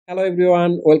Hello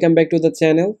everyone, welcome back to the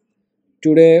channel.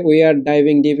 Today we are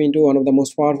diving deep into one of the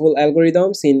most powerful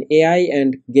algorithms in AI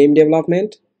and game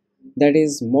development, that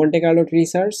is Monte Carlo Tree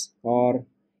Search, or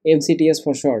MCTS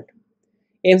for short.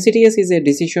 MCTS is a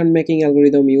decision making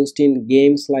algorithm used in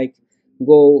games like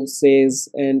Go, Chess,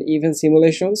 and even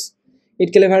simulations.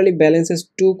 It cleverly balances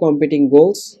two competing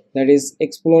goals, that is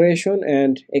exploration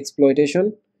and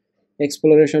exploitation.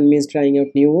 Exploration means trying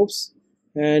out new moves,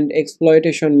 and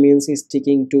exploitation means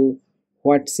sticking to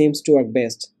what seems to work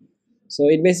best. So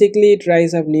it basically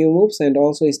tries out new moves and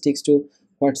also sticks to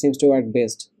what seems to work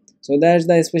best. So that's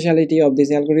the specialty of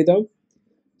this algorithm.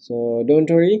 So don't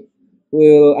worry,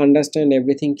 we will understand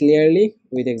everything clearly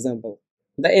with example.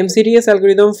 The MCTS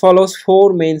algorithm follows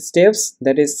four main steps,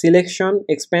 that is selection,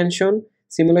 expansion,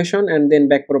 simulation, and then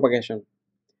backpropagation.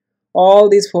 All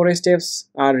these four steps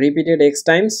are repeated x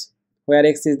times, where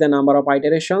x is the number of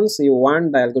iterations you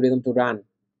want the algorithm to run.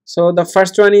 So the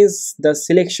first one is the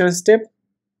selection step.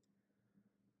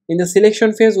 In the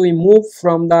selection phase, we move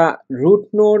from the root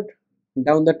node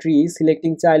down the tree,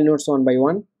 selecting child nodes one by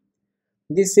one.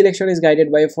 This selection is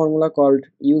guided by a formula called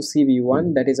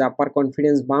UCB1, that is upper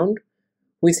confidence bound,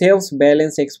 which helps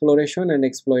balance exploration and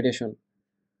exploitation.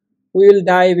 We will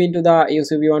dive into the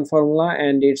UCB1 formula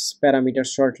and its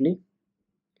parameters shortly.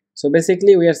 So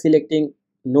basically we are selecting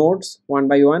nodes one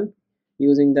by one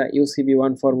using the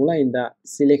UCB1 formula in the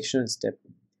selection step.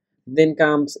 Then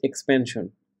comes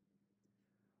expansion.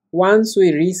 Once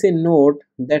we reach a node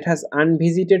that has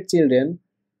unvisited children,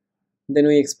 then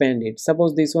we expand it.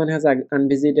 Suppose this one has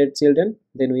unvisited children,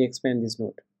 then we expand this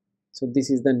node. So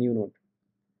this is the new node.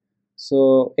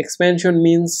 So expansion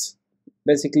means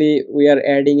basically we are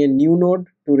adding a new node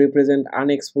to represent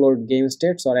unexplored game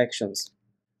states or actions.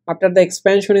 After the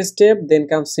expansion step, then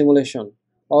comes simulation,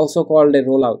 also called a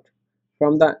rollout.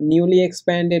 From the newly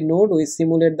expanded node, we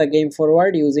simulate the game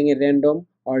forward using a random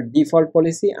or default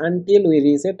policy until we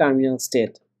reach a terminal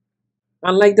state.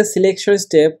 Unlike the selection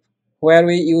step, where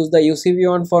we use the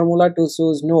UCB1 formula to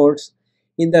choose nodes,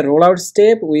 in the rollout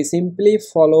step, we simply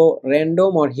follow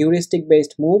random or heuristic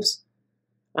based moves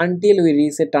until we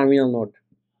reach a terminal node.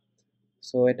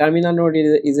 So a terminal node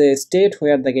is a state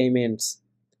where the game ends.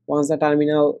 Once the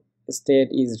terminal state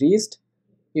is reached,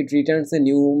 it returns a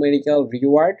numerical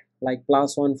reward like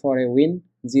 +1 for a win,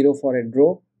 0 for a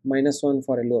draw, -1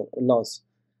 for a loss,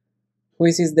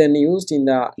 which is then used in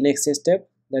the next step,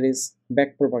 that is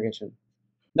backpropagation.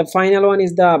 The final one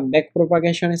is the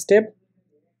backpropagation step.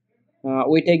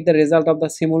 We take the result of the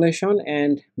simulation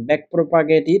and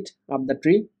backpropagate it up the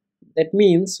tree. That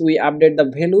means we update the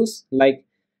values like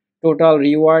total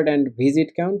reward and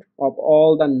visit count of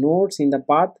all the nodes in the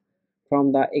path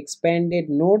from the expanded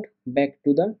node back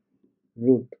to the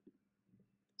root.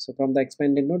 So from the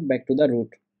expanded node back to the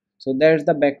root. So there's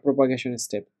the backpropagation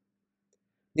step.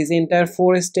 This entire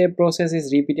 4-step process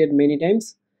is repeated many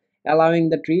times, allowing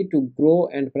the tree to grow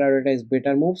and prioritize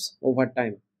better moves over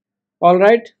time.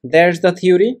 Alright, there's the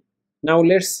theory. Now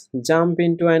let's jump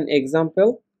into an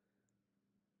example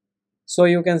so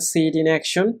you can see it in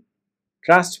action.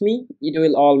 Trust me, it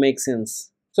will all make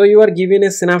sense. So you are given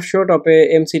a snapshot of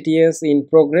a MCTS in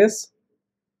progress.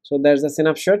 So there's a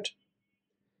snapshot.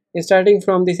 Starting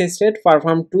from this state,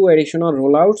 perform 2 additional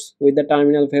rollouts with the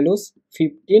terminal values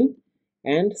 15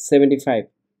 and 75.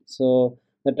 So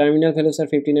the terminal values are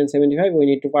 15 and 75. We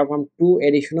need to perform 2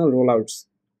 additional rollouts.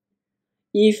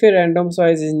 If a random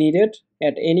choice is needed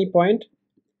at any point,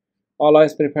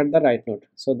 always prefer the right node.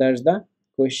 So that's the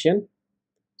question.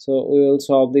 So we will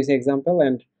solve this example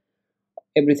and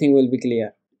everything will be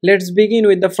clear. Let's begin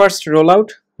with the first rollout,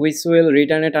 which will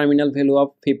return a terminal value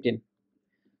of 15.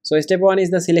 So step 1 is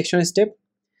the selection step.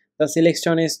 The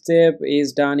selection step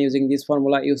is done using this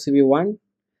formula UCB1,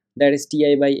 that is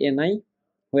Ti by Ni,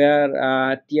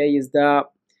 where Ti is the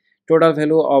total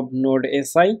value of node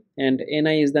Si and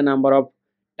Ni is the number of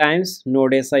times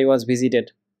node Si was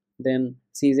visited. Then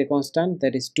C is a constant,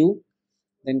 that is 2.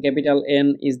 Then capital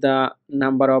N is the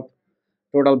number of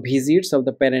total visits of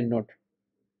the parent node.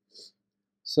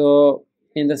 So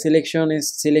in the selection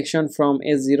is selection from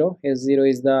S0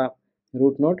 is the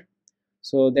root node.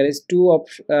 So there is two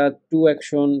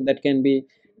action that can be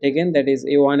taken, that is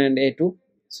A1 and A2.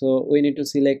 So we need to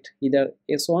select either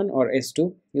S1 or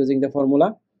S2 using the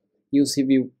formula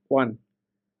UCB1.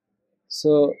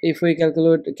 So if we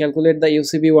calculate the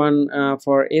UCB1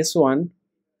 for S1,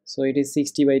 so it is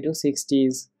 60 by 2. 60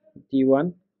 is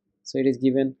T1, so it is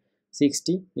given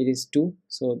 60, it is 2,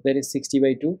 so that is 60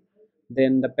 by 2.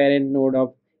 Then the parent node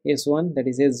of S1, that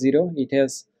is S0, it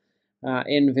has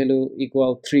n value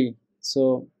equal 3.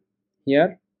 So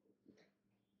here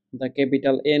the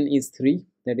capital N is 3,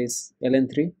 that is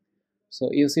ln3. So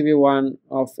UCB1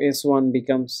 of S1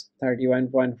 becomes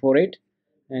 31.48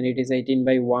 and it is 18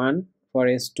 by 1 for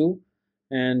S2,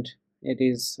 and it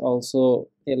is also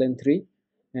ln3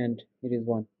 and it is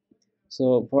 1.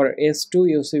 So for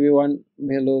S2 UCB1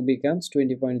 value becomes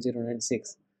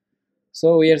 20.096.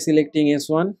 So we are selecting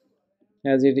S1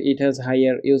 as it has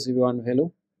higher UCB1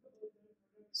 value.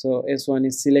 So S1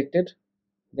 is selected.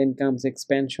 Then comes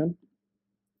expansion.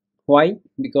 Why?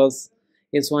 Because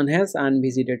S1 has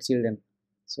unvisited children.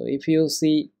 So if you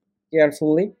see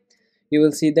carefully, you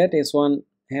will see that S1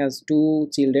 has two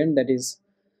children, that is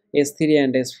S3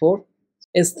 and S4.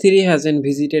 S3 hasn't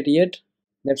visited yet,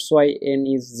 that's why n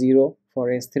is 0 for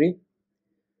S3.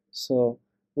 So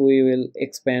we will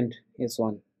expand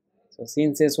S1. So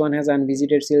since S1 has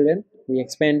unvisited children, we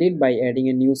expand it by adding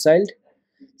a new child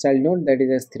node, that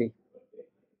is S3.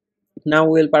 Now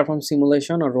we will perform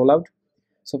simulation or rollout.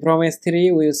 So from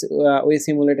S3 we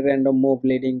simulate a random move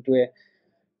leading to a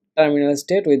terminal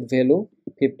state with value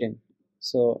 15.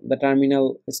 So the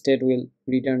terminal state will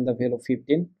return the value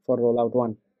 15 for rollout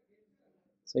 1.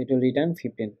 So it will return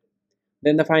 15.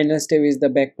 Then the final step is the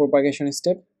backpropagation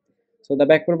step. So the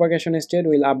backpropagation state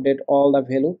will update all the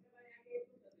value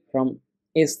from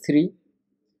S3,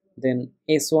 then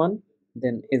S1,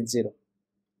 then S0.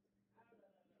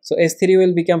 So S3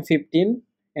 will become 15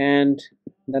 and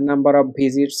the number of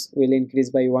visits will increase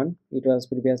by 1. It was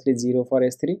previously 0 for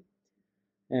S3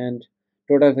 and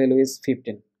total value is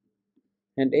 15.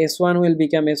 And S1 will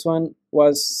become, S1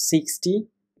 was 60,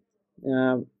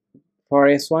 for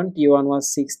S1 T1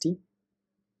 was 60.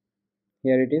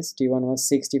 Here it is, T1 was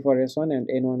 60 for S1 and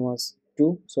N1 was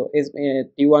 2. So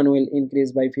T1 will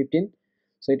increase by 15.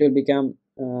 So it will become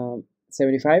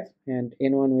 75 and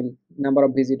N1 will, number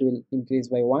of visit will increase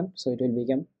by 1. So it will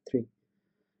become 3.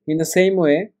 In the same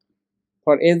way,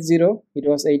 for S0 it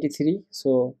was 83.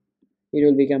 So it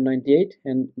will become 98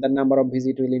 and the number of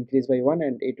visit will increase by 1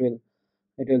 and it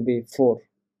will be 4.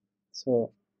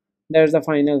 So there's the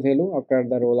final value after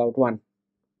the rollout 1.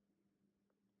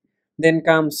 Then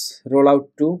comes rollout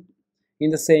 2. In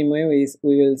the same way, we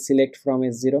will select from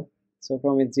S0. So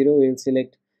from S0 we will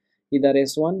select either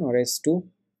S1 or S2.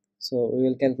 So we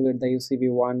will calculate the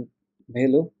UCB1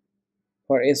 value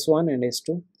for S1 and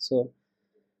S2. So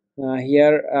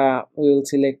here we will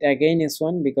select again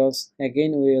S1 because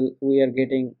again we are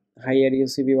getting higher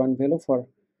UCB1 value for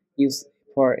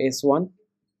S1.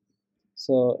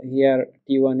 So here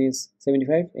T1 is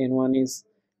 75, N1 is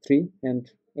 3 and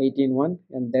 18 1,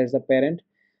 and there's the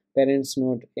parents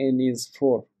node n is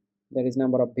 4, that is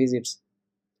number of visits.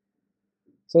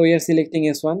 So we are selecting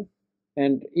S1,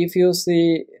 and if you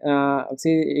see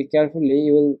carefully,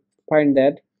 you will find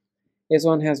that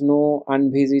S1 has no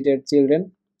unvisited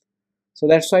children. So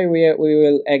that's why we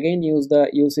will again use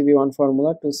the UCB1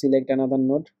 formula to select another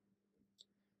node.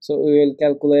 So we will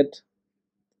calculate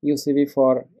UCB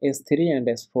for S3 and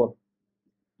S4.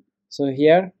 So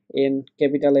here in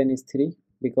capital N is 3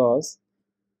 because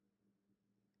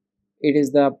it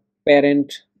is the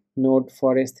parent node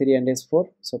for S3 and S4.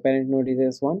 So parent node is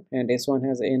S1 and S1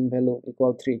 has n value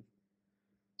equal 3.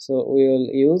 So we will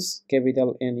use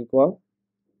capital N equal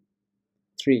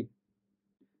 3.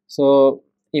 So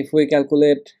if we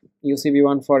calculate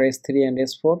UCB1 for S3 and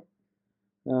S4,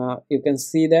 you can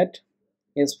see that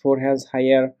S4 has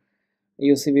higher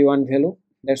UCB1 value.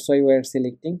 That's why we are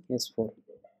selecting S4.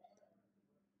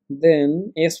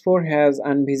 Then S4 has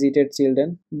unvisited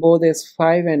children. Both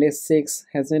S5 and S6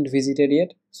 hasn't visited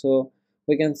yet, so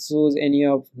we can choose any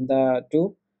of the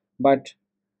two. But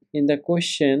in the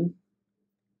question,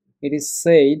 it is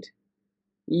said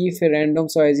if a random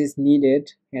choice is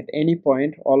needed at any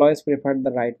point, always prefer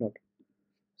the right node.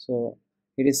 So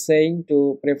it is saying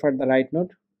to prefer the right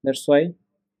node. That's why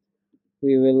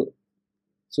we will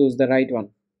choose the right one.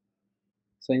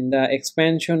 So in the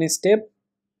expansion step,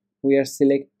 we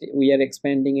are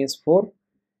expanding S4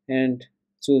 and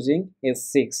choosing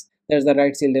S6. That's the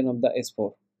right children of the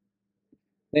S4.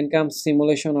 Then comes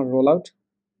simulation or rollout.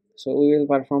 So we will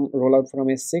perform rollout from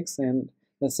S6 and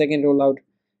the second rollout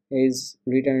is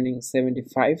returning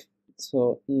 75.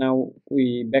 So now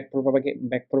we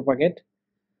backpropagate.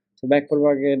 So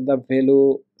backpropagate the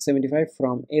value 75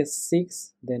 from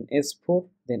S6, then S4,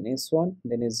 then S1,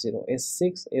 then S0,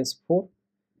 S6, S4,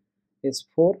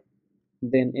 S4,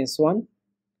 then S1,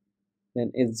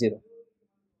 then S0.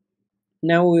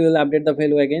 Now we will update the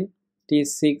value again.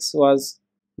 T6 was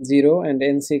 0 and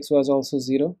N6 was also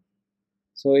 0.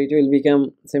 So it will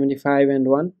become 75 and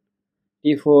 1.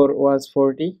 T4 was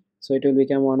 40. So it will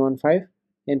become 115.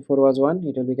 N4 was 1.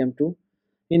 It will become 2.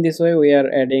 In this way we are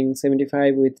adding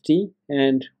 75 with T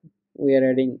and we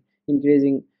are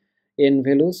increasing n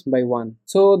values by 1.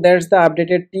 So that's the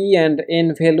updated t and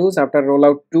n values after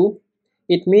rollout 2.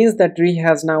 It means the tree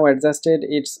has now adjusted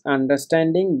its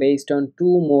understanding based on 2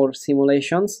 more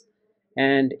simulations,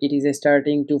 and it is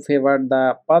starting to favor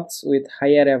the paths with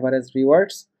higher average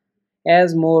rewards.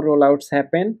 As more rollouts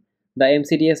happen, the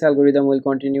MCTS algorithm will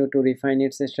continue to refine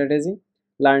its strategy,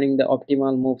 learning the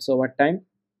optimal moves over time.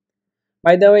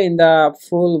 By the way, in the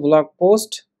full blog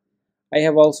post, I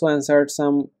have also answered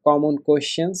some common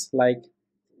questions like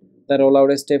the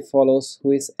rollout step follows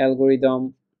which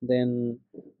algorithm, then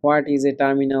what is a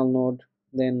terminal node,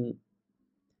 then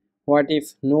what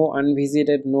if no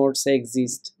unvisited nodes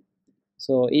exist.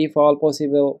 So if all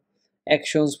possible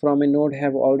actions from a node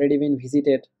have already been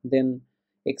visited, then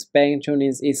expansion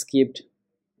is skipped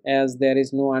as there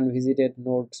is no unvisited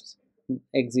nodes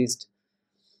exist.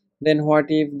 Then what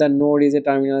if the node is a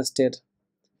terminal state?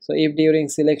 So if during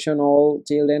selection all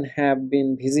children have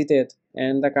been visited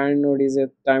and the current node is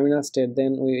a terminal state,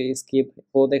 then we skip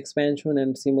both expansion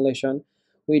and simulation.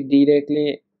 We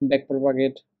directly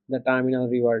backpropagate the terminal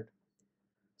reward.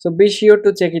 So be sure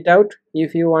to check it out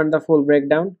if you want the full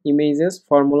breakdown, images,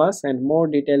 formulas, and more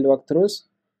detailed walkthroughs.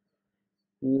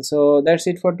 So that's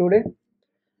it for today.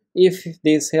 If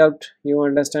this helped you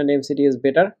understand MCTS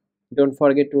better, don't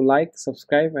forget to like,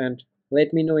 subscribe, and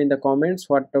let me know in the comments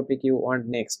what topic you want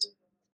next.